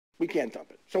We can't dump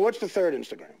it. So what's the third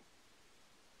Instagram?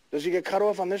 Does he get cut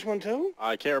off on this one too?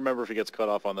 I can't remember if he gets cut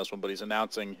off on this one, but he's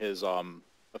announcing his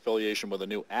affiliation with a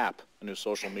new app, a new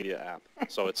social media app.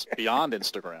 So it's beyond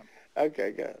Instagram.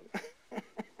 Okay, good.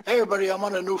 Hey, everybody, I'm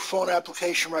on a new phone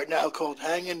application right now called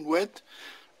Hangin' With.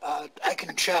 I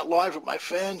can chat live with my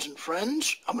fans and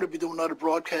friends. I'm going to be doing another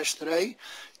broadcast today.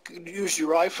 You can use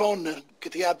your iPhone to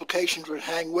get the application for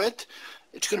Hang With.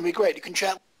 It's going to be great. You can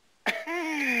chat.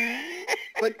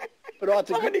 But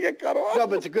Arthur, How did he get cut off? no,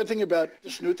 but the good thing about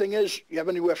this new thing is you have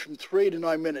anywhere from 3 to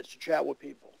 9 minutes to chat with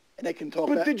people, and they can talk.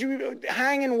 But did you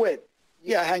hanging with?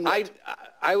 Yeah, Hang With.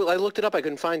 I looked it up. I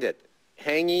couldn't find it.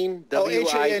 Hanging,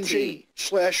 W-I-T.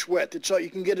 HANG/with. It's you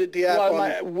can get it the app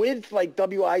on With like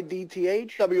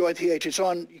WIDTH? WITH. It's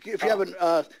on. If you have an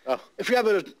if you have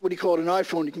a what do you call it, an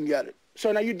iPhone, you can get it.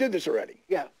 So now you did this already?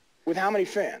 Yeah. With how many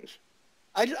fans?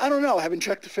 I don't know. I haven't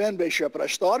checked the fan base yet, but I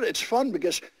started. It's fun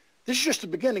because this is just the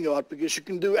beginning of it, because you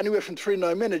can do anywhere from 3 to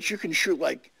 9 minutes. You can shoot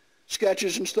like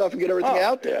sketches and stuff and get everything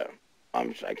out there. Yeah.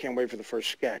 I can't wait for the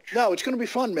first sketch. No, it's going to be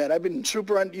fun, man. I've been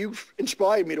you've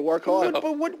inspired me to work hard.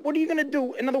 But what are you going to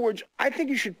do? In other words, I think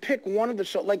you should pick one of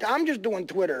the, like I'm just doing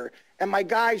Twitter, and my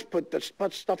guys put the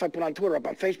stuff I put on Twitter up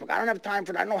on Facebook. I don't have time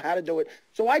for it. I don't know how to do it.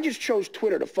 So I just chose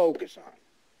Twitter to focus on.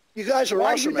 You guys are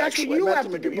awesome, That's actually. what you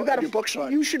have to do. You got to book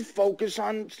sign. You should focus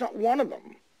on one of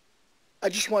them. I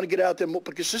just want to get out there more,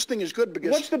 because this thing is good.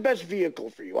 Because what's the best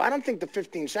vehicle for you? I don't think the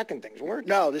 15-second things work.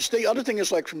 No, the other thing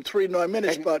is like from 3 to 9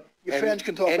 minutes, but your fans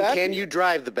can talk back. And can you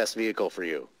drive the best vehicle for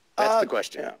you? That's the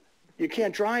question. Yeah. You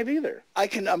can't drive either. I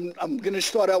can. I'm going to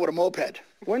start out with a moped.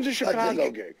 When's the Chicago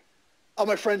gig? All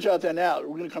my friends out there now.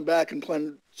 We're going to come back and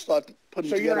start putting together.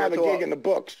 So you don't have a gig in the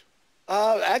books?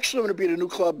 Actually, I'm going to be at a new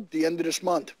club the end of this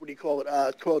month. What do you call it?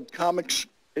 It's called Comics.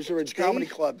 Is there a comedy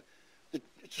club?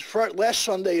 It's last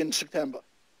Sunday in September.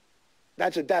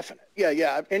 That's a definite.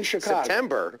 Yeah. In Chicago.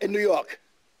 September? In New York.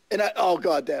 And oh,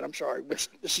 God, Dad, I'm sorry. This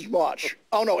is March.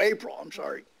 Oh, no, April. I'm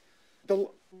sorry.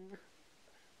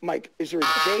 Mike, is there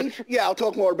a date? Yeah, I'll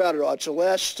talk more about it. It's the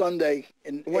last Sunday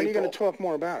in April. When are you going to talk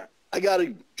more about it? I got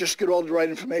to just get all the right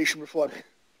information before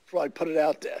I put it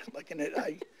out there.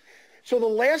 So the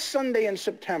last Sunday in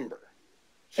September.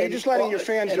 So you're just letting your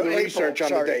fans do research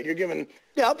on the date. You're giving.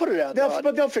 Yeah, I'll put it out.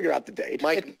 But they'll figure out the date.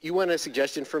 Mike, you want a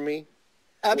suggestion from me?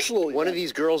 Absolutely. One of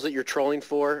these girls that you're trolling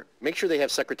for, make sure they have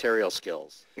secretarial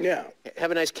skills. Yeah.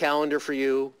 Have a nice calendar for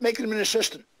you. Make them an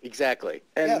assistant. Exactly.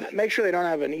 And make sure they don't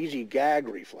have an easy gag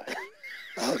reflex.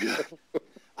 Oh, God.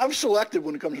 I'm selective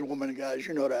when it comes to women and guys.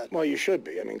 You know that. Well, you should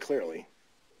be. I mean, clearly.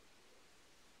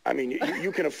 I mean,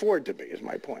 you can afford to be, is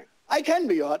my point. I can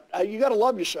be, Art. You got to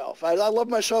love yourself. I love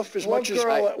myself as much as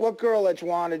I... What girl that's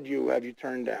wanted you have you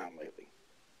turned down lately?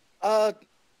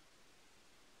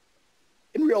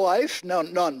 In real life, no,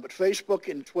 none. But Facebook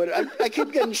and Twitter, I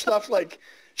keep getting stuff like,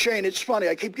 Shane, it's funny.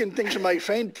 I keep getting things in my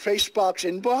Facebook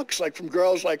inbox, like from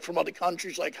girls, like from other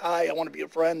countries, like, hi, I want to be a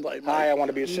friend. Like, hi, I want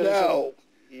to be a citizen.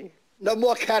 No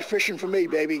more catfishing for me,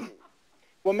 baby.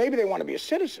 Well, maybe they want to be a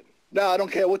citizen. No, I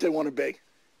don't care what they want to be.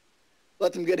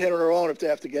 Let them get here on their own if they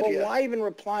have to get here. Well, why even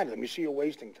reply to them? You see, you're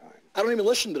wasting time. I don't even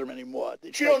listen to them anymore.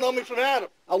 You don't know me from Adam.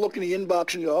 I'll look in the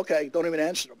inbox and go, okay, don't even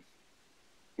answer them.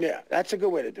 Yeah, that's a good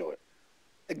way to do it.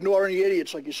 Ignore any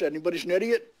idiots, like you said. Anybody's an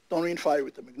idiot, don't even fight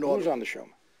with them. Ignore them. Who's on the show?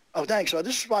 Oh, thanks.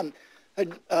 This is fun.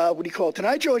 What do you call it?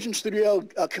 Tonight, Joe's in studio,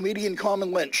 comedian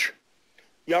Carmen Lynch.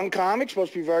 Young comic,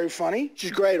 supposed to be very funny.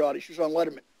 She's great, Artie. She's on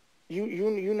Letterman.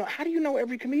 You know, how do you know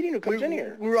every comedian who comes in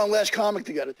here? We were on Last Comic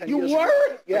together 10 years ago. You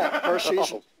were? Yeah, first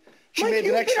season. She made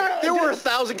the next. There were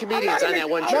 1,000 comedians on that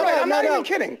one show. I'm not even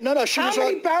kidding. No, she was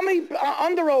on. How many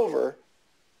under over?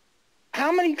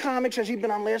 How many comics has he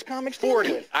been on Last Comic?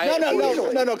 40.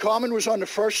 No. Carmen was on the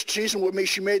first season with me.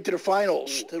 She made it to the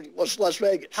finals to Las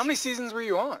Vegas. How many seasons were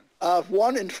you on?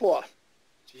 1 and 4.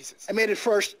 Jesus. I made it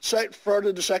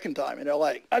further the second time in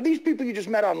L.A. Are these people you just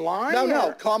met online?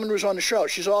 No. Carmen was on the show.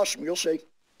 She's awesome. You'll see.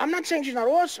 I'm not saying she's not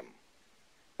awesome,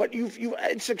 but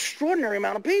it's an extraordinary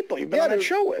amount of people you've been on that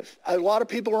show with. A lot of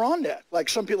people are on that. Like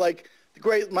some people, like the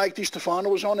great Mike DiStefano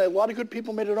was on there. A lot of good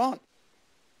people made it on.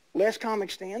 Last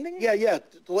Comic Standing? Yeah.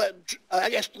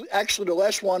 Actually, the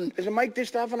last one. Is it Mike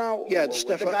DiStefano? Yeah,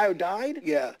 the guy who died?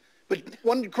 Yeah. But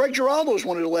Craig Giraldo was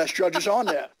one of the last judges on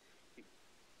there.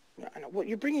 I know. Well,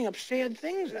 you're bringing up sad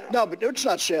things now. No, but it's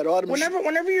not sad, Autumn.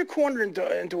 Whenever you're cornered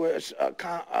into a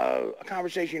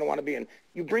conversation you don't want to be in,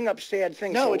 you bring up sad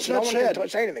things. No, it's not sad. No one can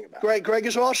say anything about it. Greg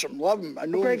is awesome. Love him. I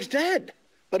knew him. Greg's dead.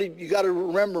 But you got to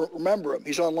remember him.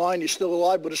 He's online. He's still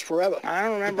alive with us forever. I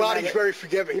don't remember. The body's very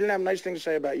forgiving. He didn't have nice things to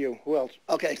say about you. Who else?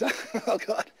 Okay. Oh,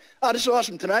 God. Oh, this is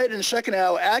awesome. Tonight in the second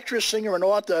hour, actress, singer, and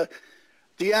author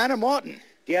Deanna Martin.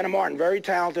 Deanna Martin, very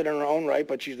talented in her own right,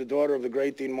 but she's the daughter of the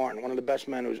great Dean Martin, one of the best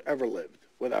men who's ever lived,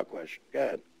 without question. Go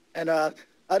ahead. And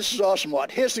this is awesome,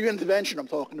 Watt. Here's the intervention I'm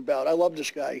talking about. I love this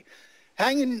guy.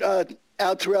 Hanging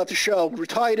out throughout the show,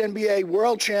 retired NBA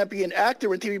world champion,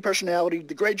 actor and TV personality,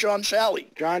 the great John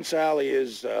Sally. John Sally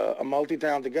is a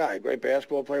multi-talented guy, a great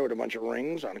basketball player with a bunch of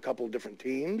rings on a couple of different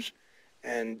teams,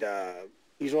 and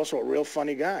he's also a real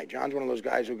funny guy. John's one of those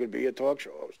guys who could be a talk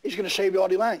show host. He's going to save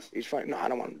Artie Lang. He's funny. No, I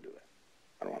don't want him to do that.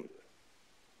 I don't want him to do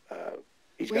that.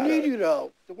 We need you,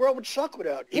 though. The world would suck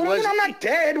without you. I'm not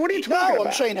dead. What are you talking about? No,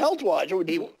 I'm saying health-wise.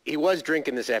 He was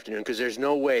drinking this afternoon because there's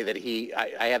no way that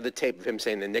I have the tape of him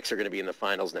saying the Knicks are going to be in the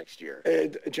finals next year.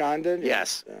 John did?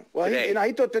 Yes. Yeah. Well,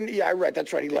 he thought I read.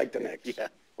 That's right. He liked the Knicks. Yeah.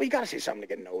 Well, you got to say something to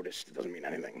get noticed. It doesn't mean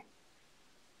anything.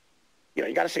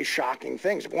 You got to say shocking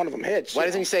things. If one of them hits. Why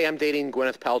doesn't he say I'm dating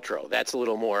Gwyneth Paltrow? That's a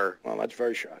little more. Well, that's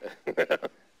very shocking.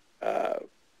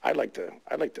 I'd like to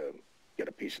get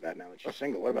a piece of that now that she's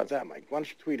single. What about that, Mike? Why don't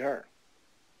you tweet her?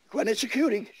 Gwyneth's a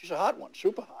cutie. She's a hot one.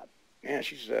 Super hot. Yeah,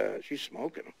 she's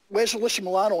smoking. Where's Alyssa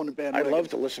Milano in the band? I'd love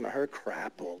to listen to her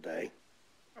crap all day.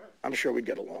 I'm sure we'd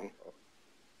get along.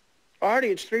 Artie,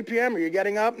 it's 3 p.m. Are you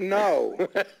getting up? No.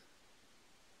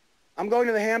 I'm going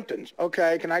to the Hamptons.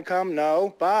 Okay, can I come?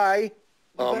 No. Bye.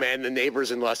 Oh, man, the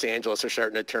neighbors in Los Angeles are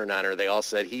starting to turn on her. They all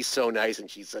said, he's so nice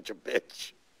and she's such a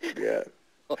bitch. Yeah.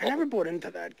 I never bought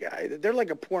into that guy. They're like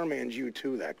a poor man's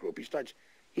U2, that group.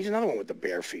 He's another one with the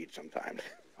bare feet sometimes.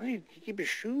 Why do you keep his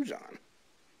shoes on?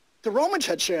 The Romans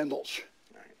had sandals.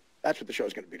 Right. That's what the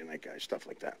show's going to be tonight, guys, stuff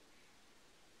like that.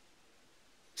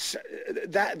 So,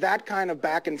 that kind of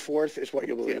back and forth is what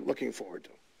you're looking forward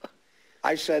to.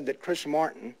 I said that Chris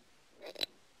Martin,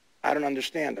 I don't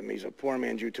understand him. He's a poor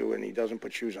man's U2, and he doesn't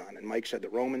put shoes on. And Mike said the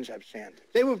Romans have sandals.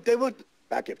 They ruled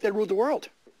the world.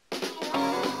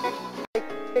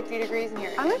 50 degrees in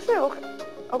here. I'm actually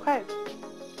okay.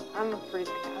 I'm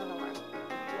freezing. I don't know why.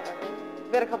 Whatever.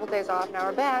 We've had a couple days off. Now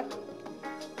we're back.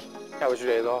 How was your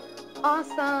days off?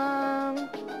 Awesome.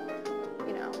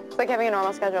 It's like having a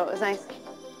normal schedule. It was nice.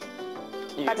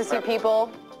 Got to see people.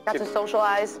 Got to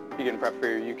socialize. You getting prep for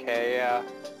your UK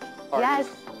parties? Yes.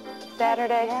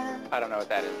 Saturday. Yeah. I don't know what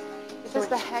that is. It's just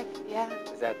the heck. Yeah.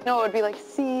 Is that? No, it would be like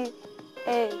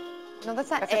C-A. No, that's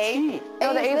not That's A. a T.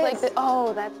 No, the A is like this. the.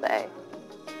 Oh, that's the A.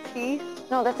 T.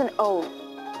 No, that's an O.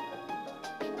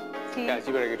 T. Guys,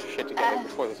 you better get your shit together S.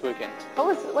 before this weekend.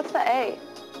 What's the A?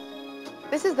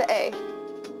 This is the A.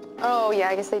 Oh, yeah,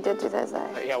 I guess they did do this A.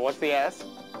 Yeah, what's the S?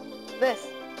 This.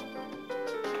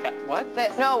 Yeah, what?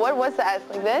 This. No, what was the S?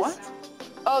 Like this? What?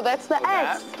 Oh, that's the Like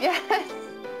S. Yes.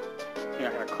 You're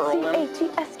not gonna curl them?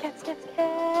 C-A-T-S, cats.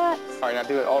 All right, now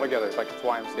do it all together. It's like it's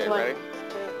YMCA. One. Ready?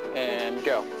 And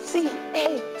go.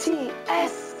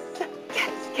 C-A-T-S.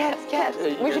 Cats.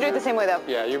 Hey, We should do it the same way, though.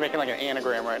 Yeah, you're making like an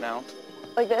anagram right now.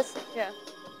 Like this? Yeah.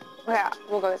 Yeah,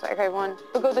 we'll go this way. Okay, one.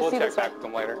 We'll go We'll C check this way. back with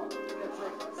them later.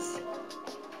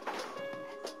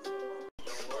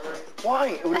 Why?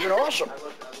 It would have been awesome.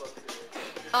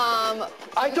 I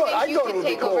you thought think you it could would be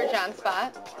take over cool. John's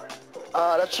spot?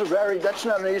 That's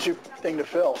not an easy thing to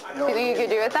fill. You think you could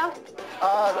do it, though?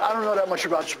 I don't know that much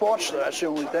about sports, though. That's the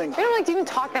only thing. We don't like to even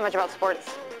talk that much about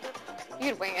sports.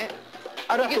 You could wing it.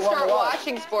 I'd have You to could run a start lot.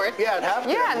 watching sports. Yeah, I'd have to.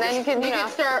 Yeah, and then you can, You could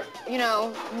start,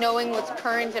 knowing what's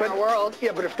current in our world,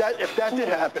 Yeah, but if that did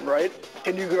happen, right,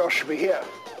 then you girls should be here.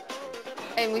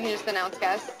 and we can just announce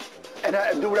guests. And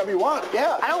do whatever you want,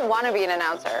 yeah. I don't want to be an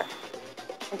announcer.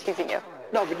 I'm teasing you.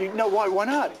 No, but why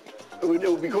not? It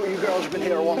would be cool. You girls have been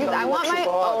here a long time. Because I You want work my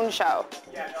super hard. own show.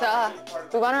 Duh.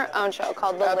 We want our own show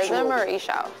called The Liz and Absolutely. Marie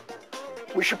Show.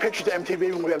 We should pitch it to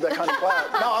MTV when we have that kind of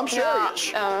clout. No, I'm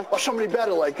serious. Or somebody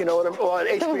better, like, or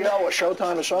HBO or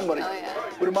Showtime or somebody. Oh, yeah.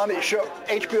 With the money,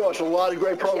 HBO has a lot of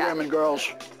great programming, girls.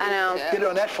 I know. Yeah. Get it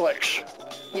on Netflix.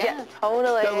 Yeah,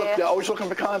 totally. They're always looking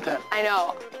for content. I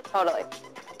know, totally.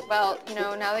 Well,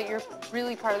 now that you're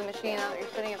really part of the machine, now that you're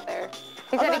sitting up there,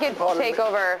 He said I'm he not could part of take it.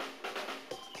 over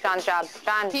John's job.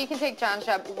 John, he can take John's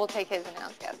job. We'll take his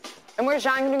announce guests. and where's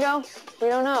John going to go? We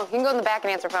don't know. He can go in the back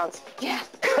and answer phones. Yeah.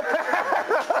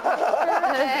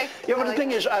 Yeah, but the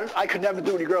thing is, I could never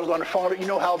do any girls on the phone. You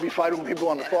know how I'll be fighting with people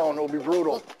on the phone. It'll be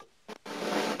brutal.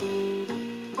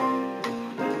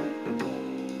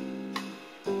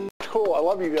 Cool. I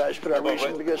love you guys for that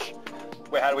reason because...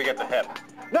 Wait, how do we get the hip?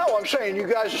 No, I'm saying you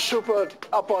guys are super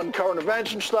up on current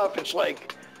events and stuff. It's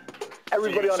like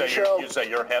everybody on the show. You say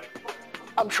you're hip?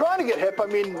 I'm trying to get hip. I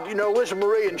mean, Liz and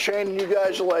Marie and Shane and you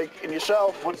guys are like, and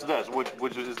yourself. What's this?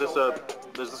 Is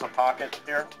this a pocket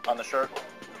here on the shirt?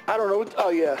 I don't know.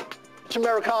 Oh, yeah. It's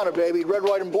Americana, baby. Red,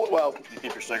 white, and blue. Well, You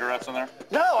keep your cigarettes in there?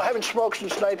 no, I haven't smoked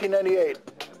since 1998.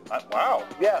 Wow.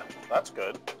 Yeah. That's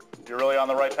good. you're really on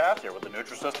the right path here with the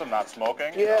Nutrisystem, not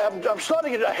smoking. Yeah, I'm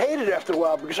starting to hate it after a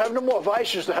while because I have no more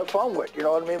vices to have fun with. You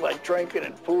know what I mean? Like drinking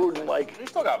and food and like. You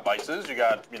still got vices. You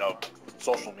got,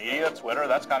 social media, Twitter.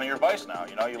 That's kind of your vice now.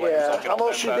 You let yourself get I'm all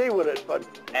into OCD that. with it, but.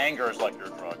 Anger is like your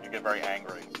drug. You get very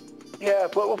angry. Yeah,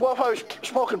 but what if I was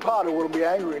smoking pot? I wouldn't be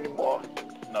angry anymore.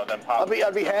 No, then pop.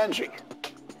 I'd be handsy.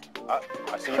 I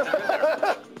see what you did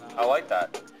there. I like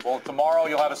that. Well, tomorrow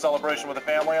you'll have a celebration with the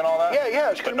family and all that? Yeah,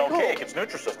 it's But gonna no be cool. cake. It's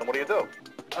Nutrisystem. What do you do?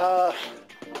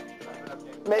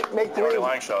 Make Artie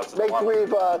Lang show. It's a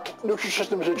dilemma.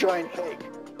 Nutrisystem is a giant cake.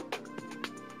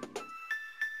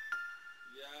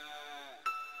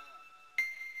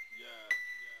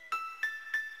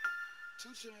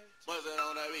 What's that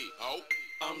on that beat? Oh,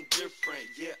 I'm different.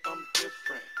 Yeah, I'm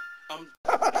different.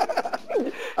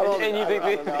 And you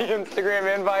think the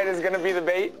Instagram invite is going to be the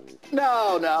bait?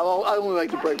 No, I only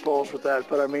like to break balls with that.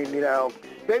 But I mean,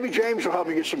 maybe James will help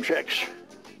me get some chicks.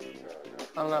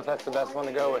 I don't know if that's the best one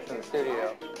to go with in the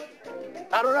studio.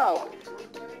 I don't know.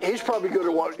 He's probably good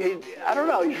at what. I don't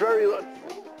know. He's very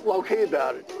low-key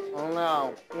about it. I don't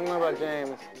know about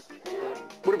James.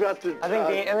 What about the? I think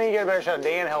you get a better shot of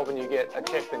Dan helping you get a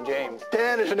chick than James.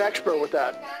 Dan is an expert with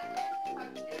that.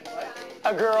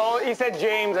 A girl, he said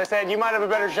James. I said you might have a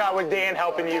better shot with Dan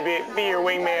helping you be your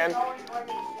wingman.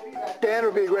 Dan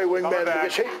would be a great wingman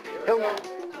because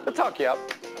He'll talk you up.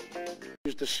 He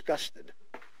was disgusted.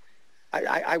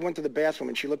 I went to the bathroom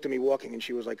and she looked at me walking and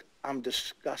she was like, I'm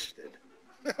disgusted.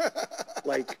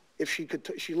 Like if she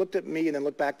could, she looked at me and then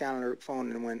looked back down on her phone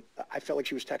and went, I felt like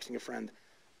she was texting a friend.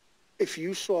 If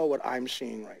you saw what I'm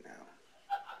seeing right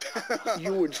now,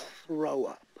 you would throw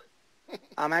up.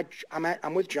 I'm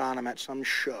with John. I'm at some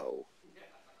show.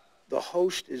 The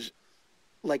host is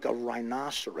like a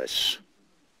rhinoceros,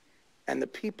 and the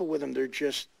people with him,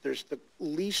 there's the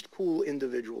least cool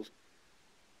individuals.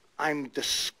 I'm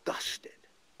disgusted.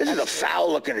 This is a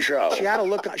foul-looking show. She had a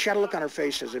look on her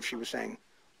face as if she was saying,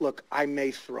 "Look, I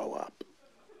may throw up.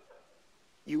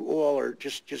 You all are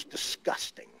just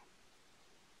disgusting."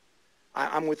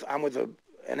 I'm with an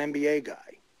NBA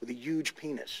guy with a huge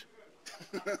penis.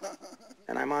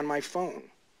 And I'm on my phone.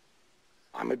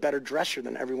 I'm a better dresser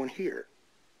than everyone here.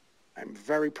 I'm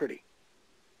very pretty.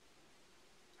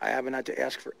 I haven't had to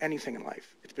ask for anything in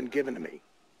life. It's been given to me.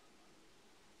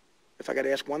 If I got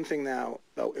to ask one thing now,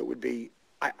 though, it would be,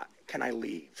 can I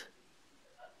leave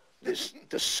this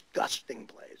disgusting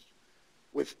place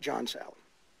with John Salley?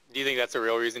 Do you think that's the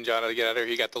real reason John had to get at her?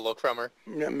 He got the look from her?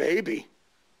 Yeah, maybe.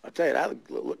 I'll tell you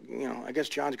that, I guess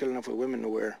John's good enough with women to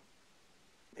where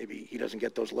maybe he doesn't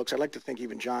get those looks. I'd like to think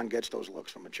even John gets those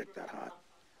looks from a chick that hot.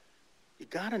 You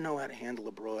got to know how to handle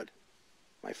a broad.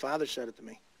 My father said it to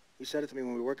me. He said it to me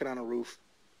when we were working on a roof.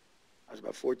 I was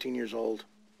about 14 years old.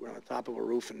 We were on the top of a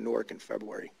roof in Newark in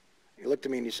February. He looked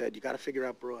at me and he said, you got to figure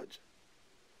out broads.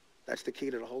 That's the key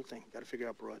to the whole thing. You got to figure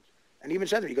out broads. And he even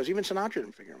said to me, he goes, even Sinatra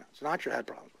didn't figure them out. Sinatra had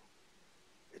problems with them.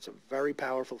 It's a very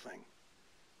powerful thing.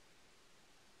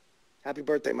 Happy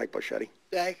birthday, Mike Boschetti.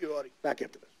 Thank you, Artie. Back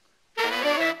after this.